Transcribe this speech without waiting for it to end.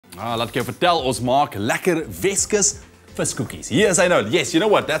Laat ek jou vertel, ons maak lekker Weskus viskookies. Yes, I know. Yes, you know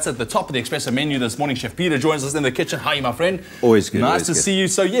what? That's at the top of the espresso menu this morning. Chef Peter joins us in the kitchen. Hi, my friend. Always good. Nice to see you.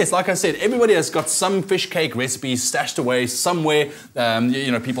 So yes, like I said, everybody has got some fish cake recipes stashed away somewhere.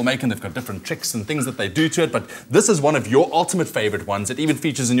 You know, people make them. They've got different tricks and things that they do to it. But this is one of your ultimate favorite ones. It even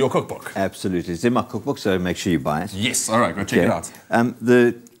features in your cookbook. Absolutely. It's in my cookbook, so make sure you buy it. Yes. All right. Go check it out.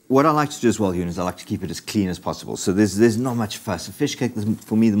 What I like to do as well, Ewan, is I like to keep it as clean as possible. So there's not much fuss. A fish cake,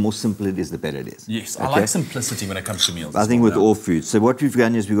 for me, the more simple it is, the better it is. Yes, I like simplicity when it comes to meals. I think with all foods. So what we've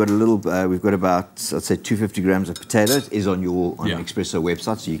done is we've got about, I'd say, 250 grams of potatoes. Is on your Expresso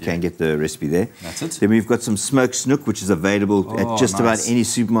website, so you can get the recipe there. That's it. Then we've got some smoked snook, which is available at just about any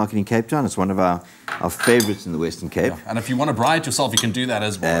supermarket in Cape Town. It's one of our favourites in the Western Cape. Yeah. And if you want to braai it yourself, you can do that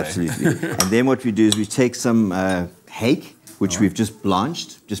as well. Absolutely. And then what we do is we take some hake, which we've just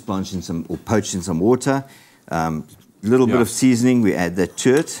blanched in some, or poached in some water. A little bit of seasoning, we add that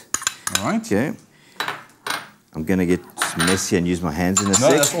to it. All right. Okay. I'm going to get messy and use my hands in a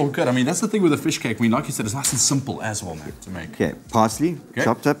sec. No, that's all good. I mean, that's the thing with a fish cake. I mean, like you said, it's nice and simple as well, man, to make. Okay, parsley,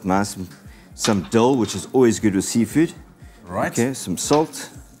 chopped up, nice. Some dill, which is always good with seafood. Right. Okay, some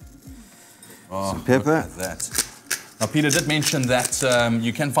salt, some pepper. Look at that. Now, Peter did mention that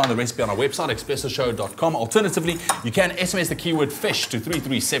you can find the recipe on our website, expressoshow.com. Alternatively, you can SMS the keyword fish to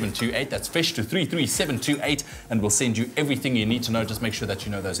 33728. That's fish to 33728, and we'll send you everything you need to know. Just make sure that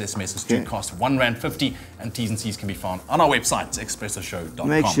you know those SMSs do cost R1.50, and T's and C's can be found on our website, expressoshow.com.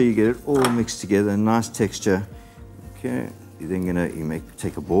 Make sure you get it all mixed together, nice texture. Okay, you're then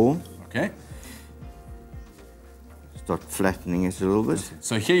take a ball. Okay. Start flattening it a little bit.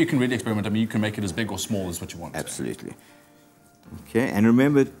 So here you can really experiment. I mean, you can make it as big or small as what you want. Absolutely. Okay, and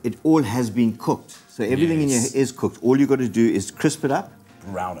remember, it all has been cooked. So everything in here is cooked. All you've got to do is crisp it up.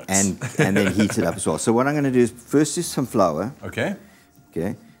 Brown it. And then heat it up as well. So what I'm going to do is first is some flour. Okay.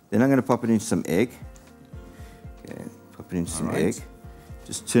 Okay. Then I'm going to pop it into some egg. Okay, pop it into some egg.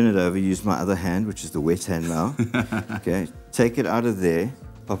 Just turn it over, use my other hand, which is the wet hand now. Okay, take it out of there,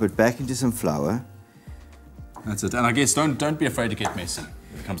 pop it back into some flour. That's it. And I guess don't be afraid to get messy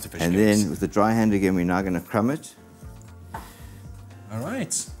when it comes to fish and cakes. then with the dry hand again, we're now going to crumb it. All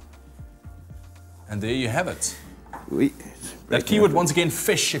right. And there you have it. That keyword, keyword, once again,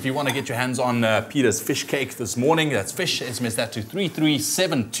 fish, if you want to get your hands on Peter's fish cake this morning. That's fish. SMS that to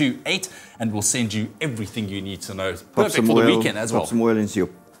 33728, and we'll send you everything you need to know. Perfect for the weekend as well. Pop some oil into your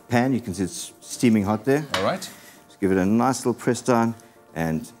pan. You can see it's steaming hot there. All right. Just give it a nice little press down,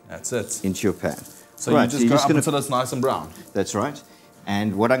 and that's it. Into your pan. So you just go up until it's nice and brown. That's right.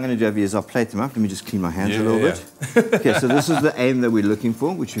 And what I'm going to do over here is I'll plate them up. Let me just clean my hands a little bit. Okay, so this is the aim that we're looking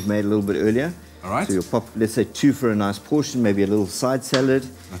for, which we've made a little bit earlier. All right. So you'll pop, let's say, 2 for a nice portion, maybe a little side salad.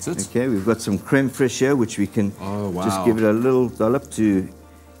 That's it. Okay, we've got some creme fraiche here, which we can just give it a little dollop to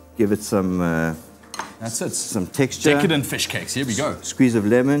give it some that's it. Some texture. Decadent fish cakes. Here we go. Squeeze of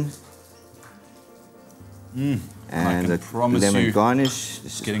lemon. And a lemon garnish.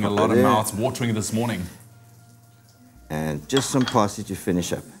 Just getting a lot of mouths watering this morning. And just some parsley to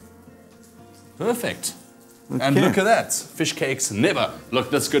finish up. Perfect. Okay. And look at that. Fish cakes never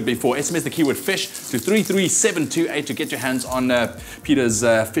looked this good before. SMS the keyword fish to 33728 to get your hands on Peter's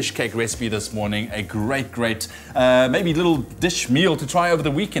fish cake recipe this morning. A great, maybe little dish meal to try over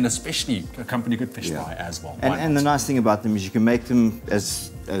the weekend, especially accompany good fish fry as well. And the nice thing about them is you can make them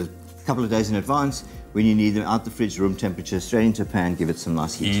as a couple of days in advance. When you need them out the fridge, room temperature, straight into a pan, give it some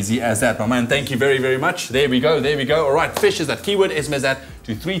nice heat. Easy as that, my man. Thank you very, very much. There we go. All right, fish is that keyword. SMS that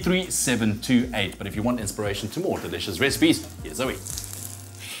to 33728. But if you want inspiration to more delicious recipes, here's Zoe.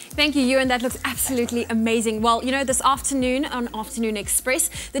 Thank you, Ewan. That looks absolutely amazing. Well, you know, this afternoon on Afternoon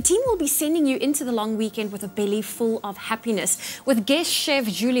Express, the team will be sending you into the long weekend with a belly full of happiness. With guest chef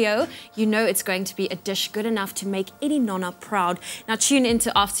Julio, you know it's going to be a dish good enough to make any nonna proud. Now, tune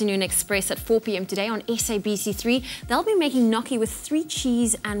into Afternoon Express at 4 p.m. today on SABC3. They'll be making gnocchi with 3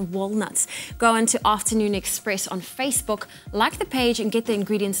 cheese and walnuts. Go on to Afternoon Express on Facebook, like the page and get the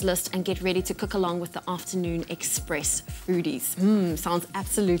ingredients list and get ready to cook along with the Afternoon Express foodies. Sounds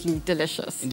absolutely delicious.